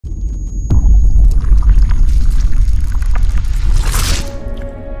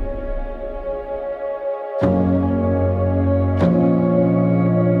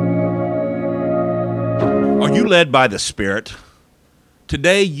led by the Spirit?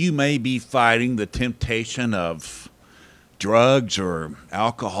 Today you may be fighting the temptation of drugs or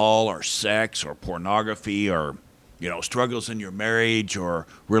alcohol or sex or pornography or, struggles in your marriage or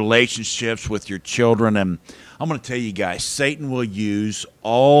relationships with your children. And I'm going to tell you guys, Satan will use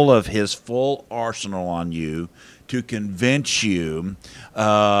all of his full arsenal on you to convince you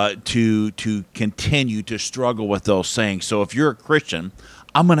to continue to struggle with those things. So if you're a Christian,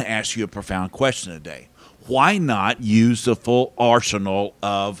 I'm going to ask you a profound question today. Why not use the full arsenal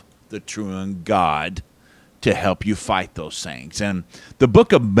of the triune God to help you fight those things? And the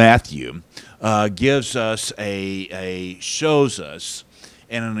book of Matthew gives us shows us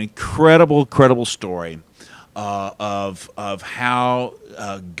an incredible story of how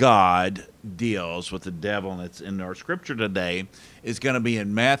God deals with the devil. And it's in our scripture today is going to be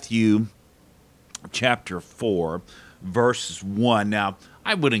in Matthew chapter 4, verses 1. Now,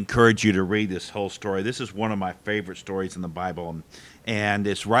 I would encourage you to read this whole story. This is one of my favorite stories in the Bible, and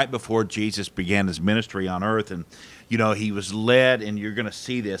it's right before Jesus began his ministry on earth. And, he was led, and you're going to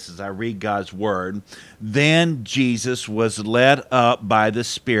see this as I read God's word. Then Jesus was led up by the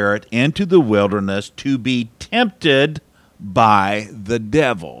Spirit into the wilderness to be tempted by the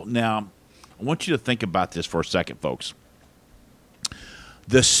devil. Now, I want you to think about this for a second, folks.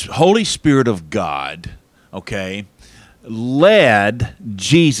 The Holy Spirit of God, led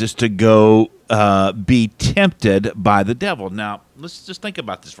Jesus to go be tempted by the devil. Now, let's just think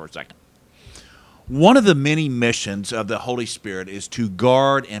about this for a second. One of the many missions of the Holy Spirit is to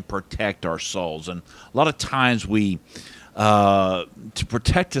guard and protect our souls. And a lot of times to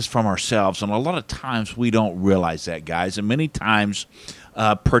protect us from ourselves, and a lot of times we don't realize that, guys. And many times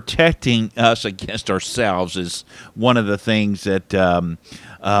protecting us against ourselves is one of the things that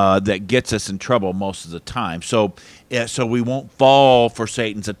that gets us in trouble most of the time. So we won't fall for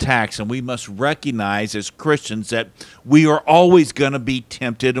Satan's attacks, and we must recognize as Christians that we are always going to be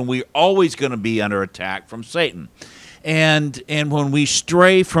tempted, and we're always going to be under attack from Satan. And when we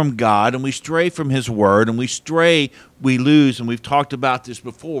stray from God and we stray from his word and we lose, and we've talked about this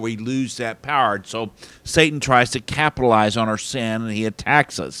before, we lose that power. So Satan tries to capitalize on our sin, and he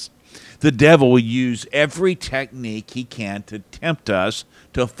attacks us. The devil will use every technique he can to tempt us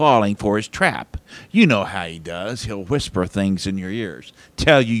to falling for his trap. You know how he does. He'll whisper things in your ears,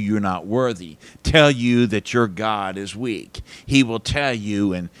 tell you you're not worthy, tell you that your God is weak. He will tell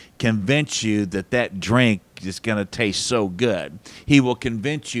you and convince you that drink is going to taste so good. He will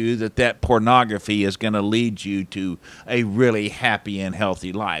convince you that pornography is going to lead you to a really happy and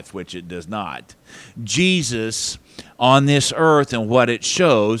healthy life, which it does not. Jesus on this earth and what it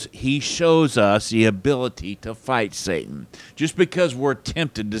shows, he shows us the ability to fight Satan. Just because we're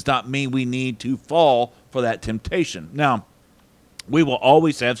tempted does not mean we need to fall for that temptation. Now, we will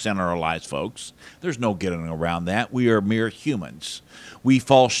always have sin in our lives, folks. There's no getting around that. We are mere humans. We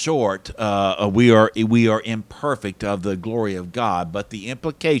fall short. We are imperfect of the glory of God. But the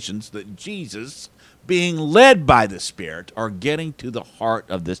implications that Jesus, being led by the Spirit, are getting to the heart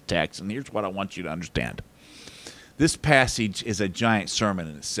of this text. And here's what I want you to understand. This passage is a giant sermon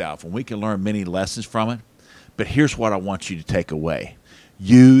in itself, and we can learn many lessons from it. But here's what I want you to take away.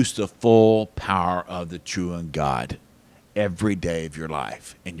 Use the full power of the true God every day of your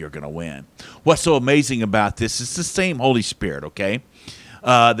life, and you're going to win. What's so amazing about this is the same Holy Spirit,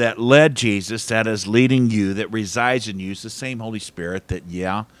 that led Jesus, that is leading you, that resides in you. It's the same Holy Spirit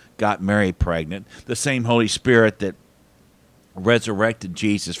that, got Mary pregnant. The same Holy Spirit that resurrected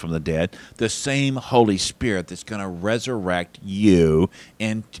Jesus from the dead. The same Holy Spirit that's going to resurrect you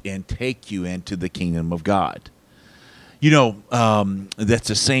and take you into the kingdom of God. That's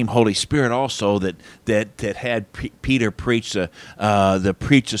the same Holy Spirit also that had Peter preach the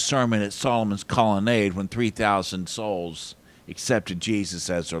sermon at Solomon's Colonnade when 3,000 souls accepted Jesus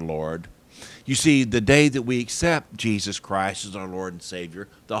as their Lord. You see, the day that we accept Jesus Christ as our Lord and Savior,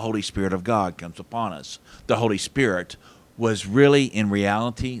 the Holy Spirit of God comes upon us. The Holy Spirit was really, in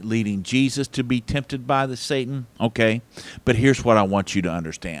reality, leading Jesus to be tempted by the Satan, But here's what I want you to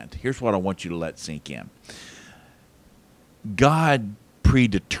understand. Here's what I want you to let sink in. God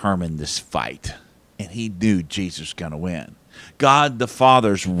predetermined this fight, and he knew Jesus was going to win. God the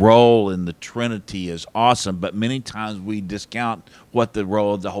Father's role in the Trinity is awesome, but many times we discount what the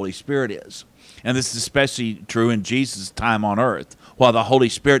role of the Holy Spirit is. And this is especially true in Jesus' time on earth, while the Holy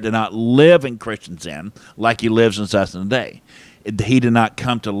Spirit did not live in Christians like he lives in us today. He did not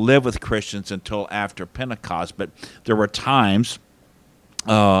come to live with Christians until after Pentecost, but there were times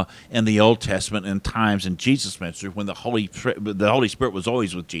in the Old Testament and times in Jesus' ministry when the Holy Spirit was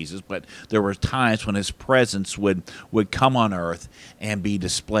always with Jesus, but there were times when his presence would come on earth and be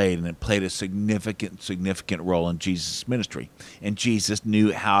displayed, and it played a significant role in Jesus' ministry. And Jesus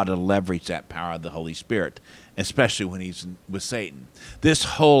knew how to leverage that power of the Holy Spirit, especially when he's with Satan. This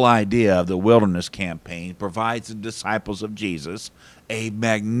whole idea of the wilderness campaign provides the disciples of Jesus a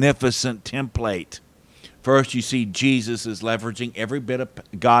magnificent template. First, you see Jesus is leveraging every bit of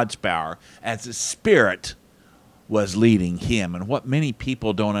God's power as the Spirit was leading him. And what many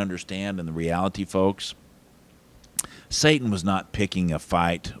people don't understand in the reality, folks, Satan was not picking a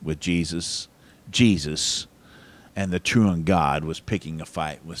fight with Jesus. Jesus and the triune God was picking a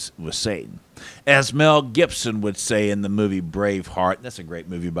fight with Satan. As Mel Gibson would say in the movie Braveheart, that's a great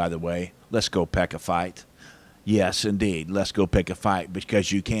movie, by the way, let's go pick a fight. Yes, indeed. Let's go pick a fight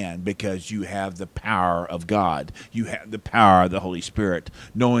because you can, because you have the power of God. You have the power of the Holy Spirit.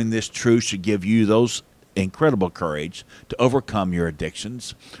 Knowing this truth should give you those incredible courage to overcome your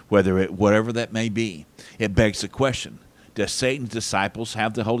addictions, whatever that may be. It begs the question, does Satan's disciples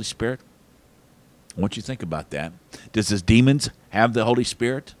have the Holy Spirit? I want you to think about that. Does his demons have the Holy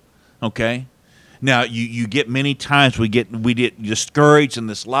Spirit? Okay. Now, you get many times we get discouraged in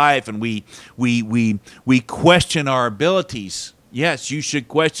this life, and we question our abilities. Yes, you should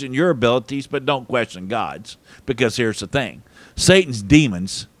question your abilities, but don't question God's, because here's the thing. Satan's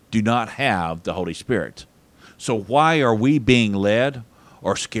demons do not have the Holy Spirit. So why are we being led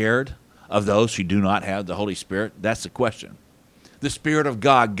or scared of those who do not have the Holy Spirit? That's the question. The Spirit of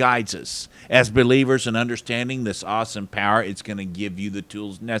God guides us. As believers in understanding this awesome power, it's going to give you the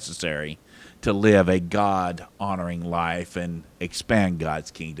tools necessary to live a God-honoring life and expand God's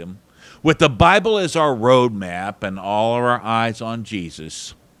kingdom. With the Bible as our roadmap and all of our eyes on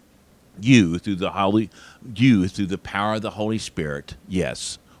Jesus, you, through the power of the Holy Spirit,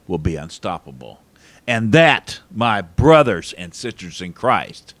 yes, will be unstoppable. And that, my brothers and sisters in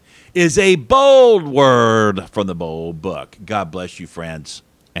Christ, is a bold word from the bold book. God bless you, friends,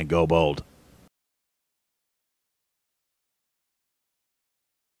 and go bold.